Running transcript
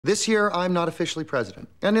This year, I'm not officially president.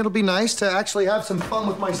 And it'll be nice to actually have some fun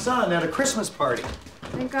with my son at a Christmas party.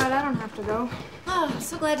 Thank God I don't have to go. Oh, I'm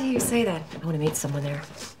so glad to hear you say that. I want to meet someone there.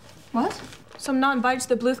 What? So I'm not invited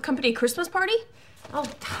to the Bluth Company Christmas party? Oh,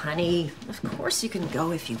 honey, of course you can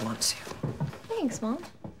go if you want to. Thanks, Mom.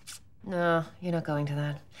 No, you're not going to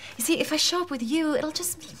that. You see, if I show up with you, it'll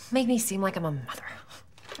just make me seem like I'm a mother.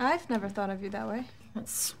 I've never thought of you that way.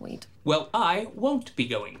 That's sweet. Well, I won't be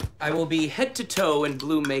going. I will be head to toe in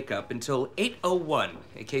blue makeup until 8:01,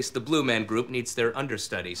 in case the Blue Man Group needs their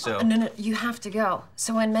understudy, so... No, you have to go.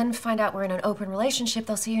 So when men find out we're in an open relationship,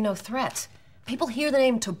 they'll see you no threat. People hear the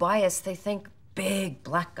name Tobias, they think big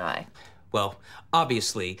black guy. Well,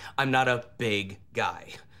 obviously, I'm not a big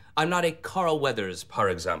guy. I'm not a Carl Weathers, par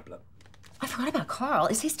exemple. I forgot about Carl.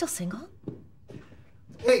 Is he still single?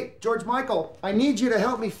 Hey, George Michael, I need you to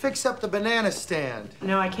help me fix up the banana stand.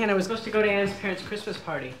 No, I can't. I was supposed to go to Anne's parents' Christmas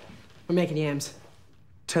party. We're making yams.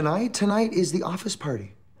 Tonight? Tonight is the office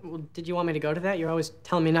party. Well, did you want me to go to that? You're always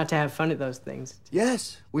telling me not to have fun at those things.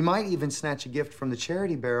 Yes. We might even snatch a gift from the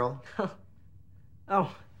charity barrel.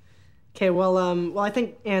 Oh. Okay, well, I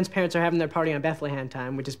think Anne's parents are having their party on Bethlehem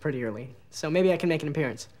time, which is pretty early. So maybe I can make an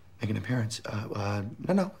appearance. Make an appearance?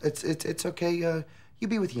 No, it's okay. You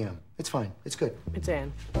be with Yam. It's fine. It's good. It's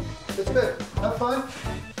Anne. It's good. Have fun.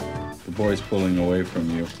 The boy's pulling away from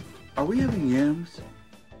you. Are we having yams?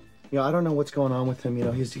 You know, I don't know what's going on with him. You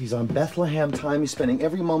know, he's on Bethlehem time. He's spending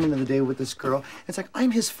every moment of the day with this girl. It's like, I'm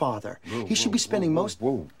his father. He should be spending most...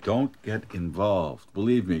 Whoa, don't get involved.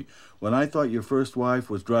 Believe me, when I thought your first wife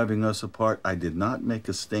was driving us apart, I did not make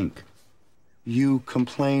a stink. You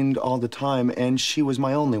complained all the time, and she was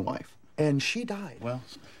my only wife. And she died. Well,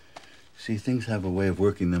 see, things have a way of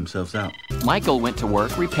working themselves out. Michael went to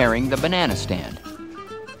work repairing the banana stand.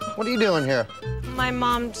 What are you doing here? My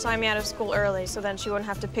mom signed me out of school early, so then she wouldn't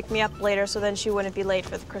have to pick me up later, so then she wouldn't be late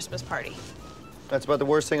for the Christmas party. That's about the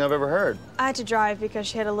worst thing I've ever heard. I had to drive because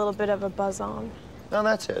she had a little bit of a buzz on. No,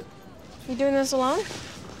 that's it. You doing this alone?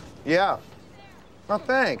 Yeah. Well,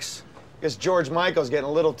 thanks. Guess George Michael's getting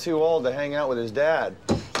a little too old to hang out with his dad.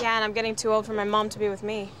 Yeah, and I'm getting too old for my mom to be with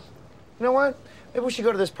me. You know what? Maybe we should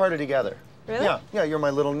go to this party together. Really? Yeah, you're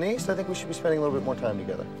my little niece. I think we should be spending a little bit more time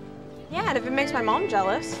together. Yeah, and if it makes my mom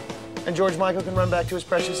jealous. And George Michael can run back to his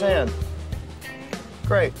precious Anne.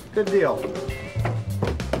 Great, good deal.